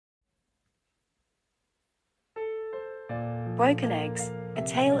Broken Eggs, A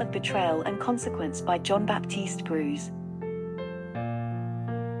Tale of Betrayal and Consequence by Jean-Baptiste Greuze.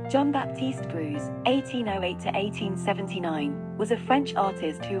 Jean-Baptiste Greuze, 1808–1879, was a French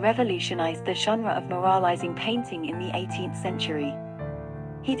artist who revolutionized the genre of moralizing painting in the 18th century.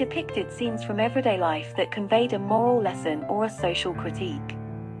 He depicted scenes from everyday life that conveyed a moral lesson or a social critique.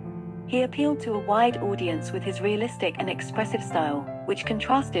 He appealed to a wide audience with his realistic and expressive style, which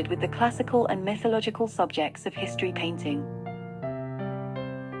contrasted with the classical and mythological subjects of history painting.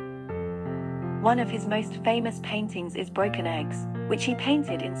 One of his most famous paintings is Broken Eggs, which he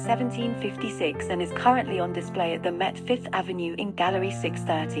painted in 1756 and is currently on display at the Met Fifth Avenue in Gallery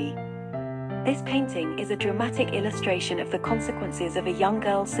 630. This painting is a dramatic illustration of the consequences of a young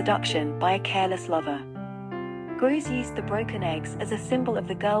girl's seduction by a careless lover. Greuze used the broken eggs as a symbol of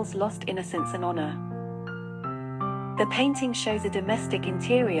the girl's lost innocence and honor. The painting shows a domestic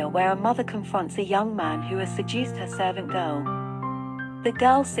interior where a mother confronts a young man who has seduced her servant girl. The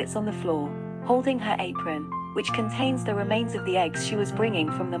girl sits on the floor, holding her apron, which contains the remains of the eggs she was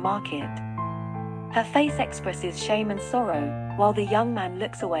bringing from the market. Her face expresses shame and sorrow, while the young man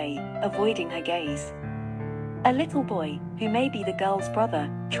looks away, avoiding her gaze. A little boy, who may be the girl's brother,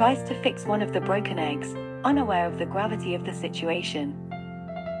 tries to fix one of the broken eggs, unaware of the gravity of the situation.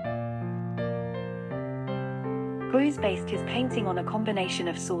 Greuze based his painting on a combination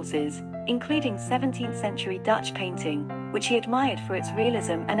of sources, including 17th-century Dutch painting, which he admired for its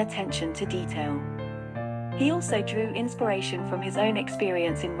realism and attention to detail. He also drew inspiration from his own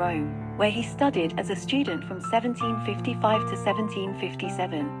experience in Rome, where he studied as a student from 1755 to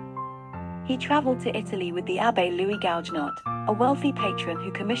 1757. He traveled to Italy with the Abbé Louis Gougenot, a wealthy patron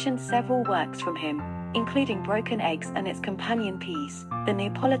who commissioned several works from him, including Broken Eggs and its companion piece, The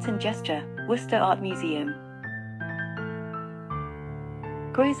Neapolitan Gesture, Worcester Art Museum.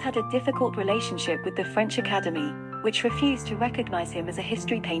 Greuze had a difficult relationship with the French Academy, which refused to recognize him as a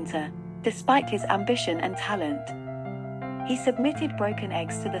history painter, despite his ambition and talent. He submitted Broken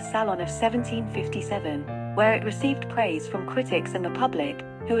Eggs to the Salon of 1757, where it received praise from critics and the public,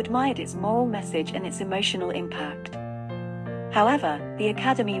 who admired its moral message and its emotional impact. However, the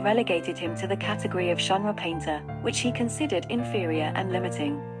Academy relegated him to the category of genre painter, which he considered inferior and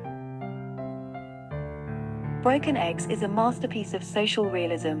limiting. Broken Eggs is a masterpiece of social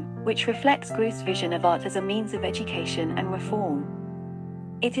realism, which reflects Greuze's vision of art as a means of education and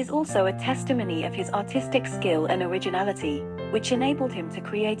reform. It is also a testimony of his artistic skill and originality, which enabled him to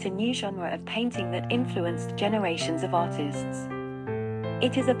create a new genre of painting that influenced generations of artists.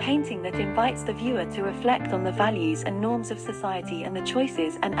 It is a painting that invites the viewer to reflect on the values and norms of society and the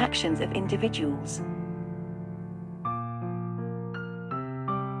choices and actions of individuals.